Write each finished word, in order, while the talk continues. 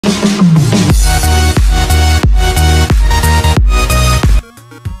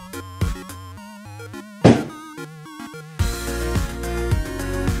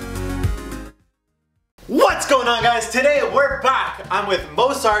going on, guys? Today we're back. I'm with Mo,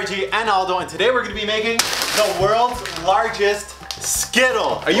 Sarji, and Aldo, and today we're going to be making the world's largest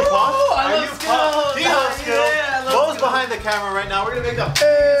Skittle. Are you pumped? I love Skittles. He loves Skittles. Yeah, Mo's behind the camera right now. We're going to make a big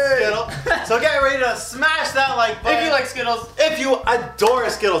Skittle. So get ready to smash that like button. If you like Skittles. If you adore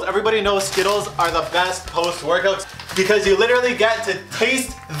Skittles. Everybody knows Skittles are the best post-workouts because you literally get to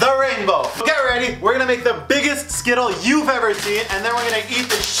taste the rainbow. So get ready. We're going to make the biggest Skittle you've ever seen, and then we're going to eat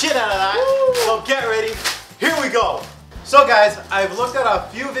the shit out of that. Woo. So get ready. Here we go. So guys, I've looked at a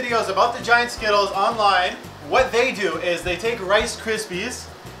few videos about the giant Skittles online. What they do is they take Rice Krispies,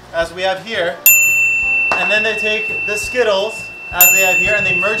 as we have here, and then they take the Skittles, as they have here, and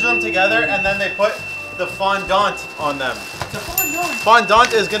they merge them together, and then they put the fondant on them. The fondant?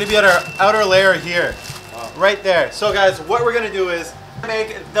 Fondant is going to be at our outer layer here, right there. So guys, what we're going to do is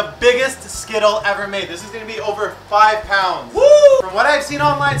make the biggest Skittle ever made. This is going to be over 5 pounds. Woo! From what I've seen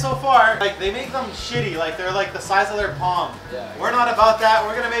online so far, like they make them shitty, like they're like the size of their palm. Yeah, we're not about that.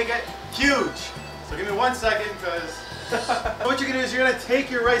 We're going to make it huge. So give me 1 second, because what you're going to do is you're going to take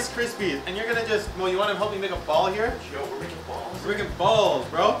your Rice Krispies and you're going to just, well, you want to help me make a ball here? Yo, we're making balls. We're making balls,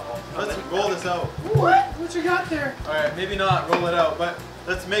 bro. Let's roll this out. What? What you got there? Alright, maybe not roll it out, but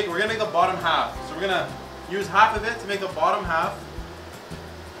we're going to make the bottom half. So we're going to use half of it to make the bottom half.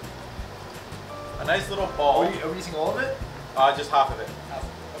 A nice little ball. Are we using all of it? Just half of it. Half.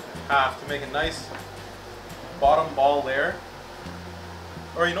 Okay. Half to make a nice bottom ball layer.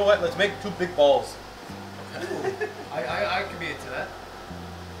 Or you know what? Let's make 2 big balls. Okay. I can be into that.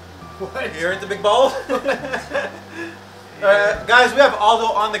 What? You're into big balls? Guys, we have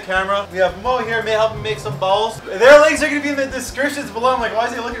Aldo on the camera. We have Mo here, may help me make some balls. Their links are going to be in the descriptions below. I'm like, why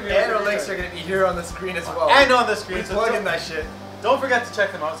is he looking at me? And our links are going to be here on the screen as well. And on the screen. We're plugging that shit. Don't forget to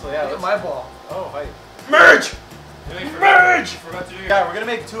check them out. So yeah, look at my ball. Oh, hi. Merge! Merge! Yeah, we're gonna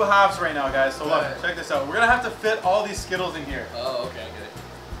make 2 halves right now, guys. So look, check this out. We're gonna have to fit all these Skittles in here. Oh, okay, I get it.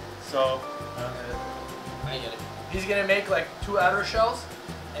 So, I get it. He's gonna make like 2 outer shells,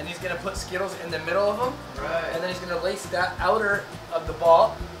 and he's gonna put Skittles in the middle of them. Right. And then he's gonna lace that outer of the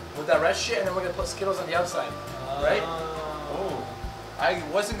ball with that red shit, and then we're gonna put Skittles on the outside. Right? Oh. I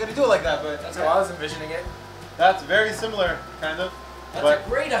wasn't gonna do it like that, but that's how I was envisioning it. That's very similar, kind of. That's a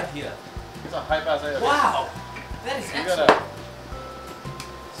great idea. It's a hype-ass idea. Wow, that is excellent. You gotta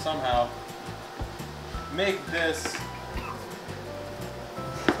somehow make this.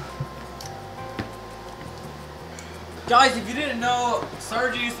 Guys, if you didn't know,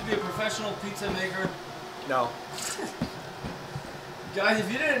 Sarji used to be a professional pizza maker. No. Guys,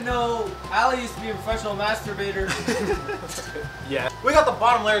 if you didn't know, Ali used to be a professional masturbator. Yeah. We got the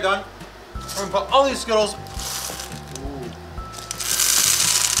bottom layer done. We're gonna put all these Skittles.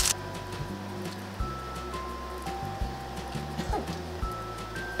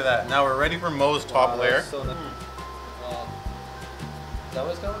 That. Now we're ready for Mo's top layer. So nice. Is that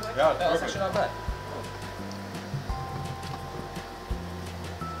what it's going like? Yeah, that's actually not bad.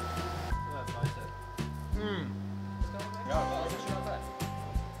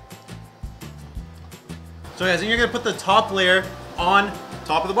 So guys, you're gonna put the top layer on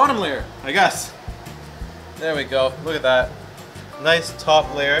top of the bottom layer, I guess. There we go. Look at that. Nice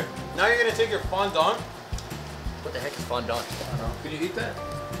top layer. Now you're gonna take your fondant. What the heck is fondant? I don't know. Can you eat that?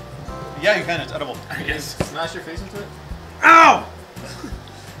 Yeah, you can. It's edible. I guess. Smash your face into it? Ow!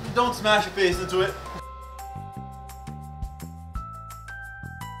 Don't smash your face into it.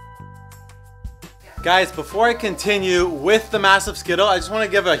 Guys, before I continue with the massive Skittle, I just want to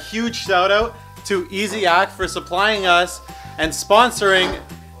give a huge shout out to Easy Act for supplying us and sponsoring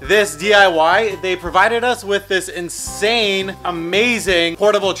this DIY. They provided us with this insane, amazing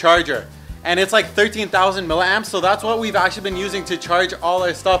portable charger. And it's like 13,000 milliamps, so that's what we've actually been using to charge all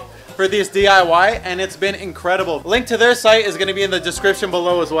our stuff for this DIY, and it's been incredible. Link to their site is gonna be in the description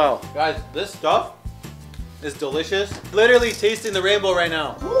below as well. Guys, this stuff is delicious. Literally tasting the rainbow right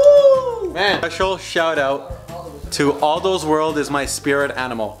now. Woo! Man, special shout out to ALDOSWORLD is my spirit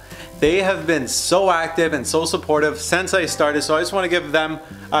animal. They have been so active and so supportive since I started, so I just want to give them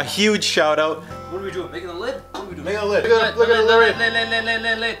a huge shout out. What are we doing? Making the lid? What are we doing? Making the lid. Look at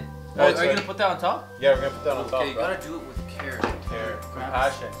the lid. Oh, are you gonna put that on top? Yeah, we're gonna put that on top. Okay, you gotta do it with care.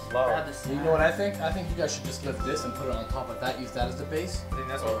 Compassion, love. You know what I think? I think you guys should just lift this and put it on top of that. Use that as the base. I think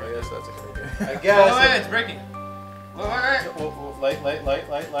that's what I guess that's a good idea. I guess. Oh, wait, it's breaking.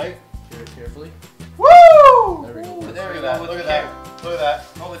 Wait. Light. Carefully. Woo! There we go. There we Look go. at that. Look at that. Look at that.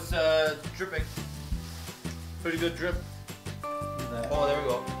 Oh, it's dripping. Pretty good drip. Oh, there we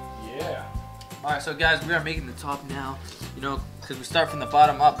go. Yeah. Alright, so guys, we are making the top now. You know, because we start from the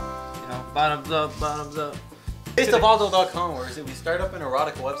bottom up. You know, bottoms up, bottoms up. Tasteofaldo.com, or is it we start up an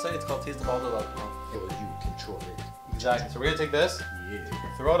erotica website? It's called tasteofaldo.com. It was you control Exactly. So we're gonna take this,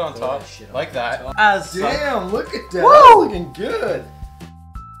 throw it on Throw top, that shit on like that. top. As Damn, look at that. Woo! That's looking good.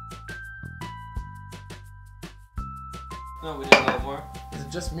 No, we need a little more. Is it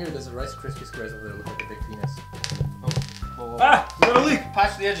just me or does the Rice Krispie squares over there look like a big penis? Whoa. Ah, we got a leak.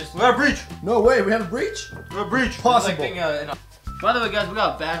 Patch the edges. We got a breach. No way, we have a breach? We got a breach. Possible. By the way, guys, we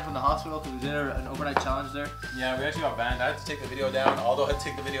got banned from the hospital because we did an overnight challenge there. Yeah, we actually got banned. I had to take the video down. Aldo had to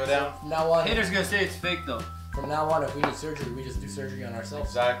take the video down. From now on, Haters gonna say it's fake though. From now on, if we need surgery, we just do surgery on ourselves.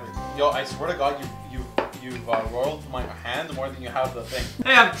 Exactly. Yo, I swear to God, you've rolled my hand more than you have the thing.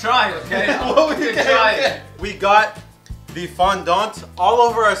 Hey, I'm trying, okay? Okay. We got the fondant all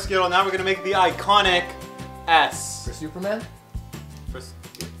over our Skittle. Now we're gonna make the iconic S. For Superman? For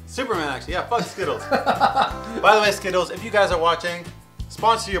Superman, actually. Yeah, fuck Skittles. By the way, Skittles, if you guys are watching,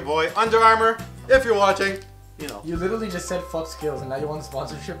 sponsor your boy. Under Armour, if you're watching, you know. You literally just said fuck Skittles and now you want the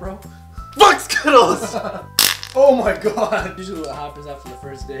sponsorship, bro? Fuck Skittles! Oh my god! Usually what happens after the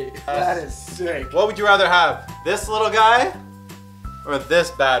first date. That is sick. What would you rather have? This little guy or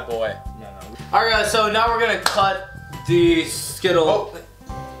this bad boy? No. Alright, guys, so now we're gonna cut the Skittle. Oh,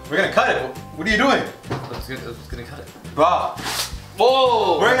 we're gonna cut it. What are you doing? I was gonna cut it. Bro,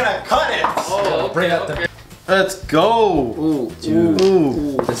 Whoa! we're gonna cut it. Oh, okay, Bring out the- okay. Let's go. Ooh, dude.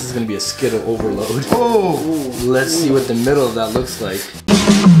 Ooh. This is gonna be a Skittle overload. Ooh. Let's see what the middle of that looks like.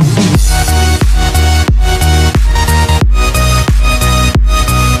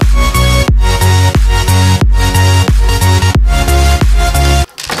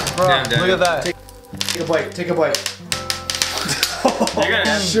 Damn, Look at that. Take a bite. Take a bite. You're gonna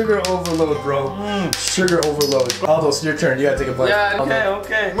have... Sugar overload, bro. Sugar overload. Aldo, it's your turn. You gotta take a bite. Yeah, okay, Aldo.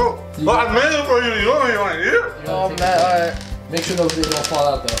 okay. But I made it for you. You know you want to eat it? You gotta Oh, take man, a bite. alright. Make sure those don't fall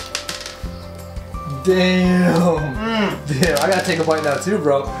out though. Damn. Damn, I gotta take a bite now too,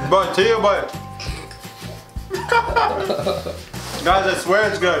 bro. But take a bite. Guys, I swear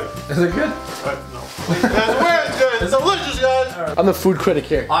it's good. Is it good? No. I swear it's good. It's delicious, guys. I'm the food critic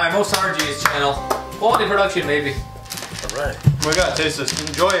here. Alright, Most RG's channel. Quality production, baby. Alright. We gotta taste this.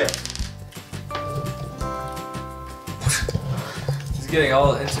 Enjoy it. He's getting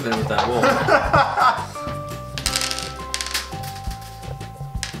all intimate with that wolf.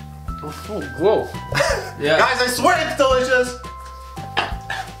 Whoa. Yeah. Guys, I swear it's delicious.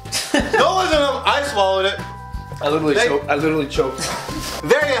 Don't listen to him. I swallowed it. I literally choked.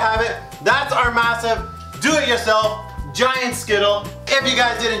 There you have it. That's our massive do-it-yourself giant Skittle. If you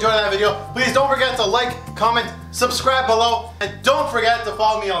guys did enjoy that video, please don't forget to like, comment, subscribe below, and don't forget to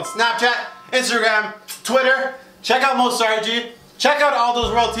follow me on Snapchat, Instagram, Twitter. Check out Most RG. Check out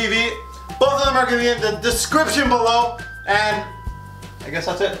Aldo's World TV. Both of them are gonna be in the description below. And I guess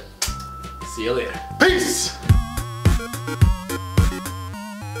that's it. See you later. Peace!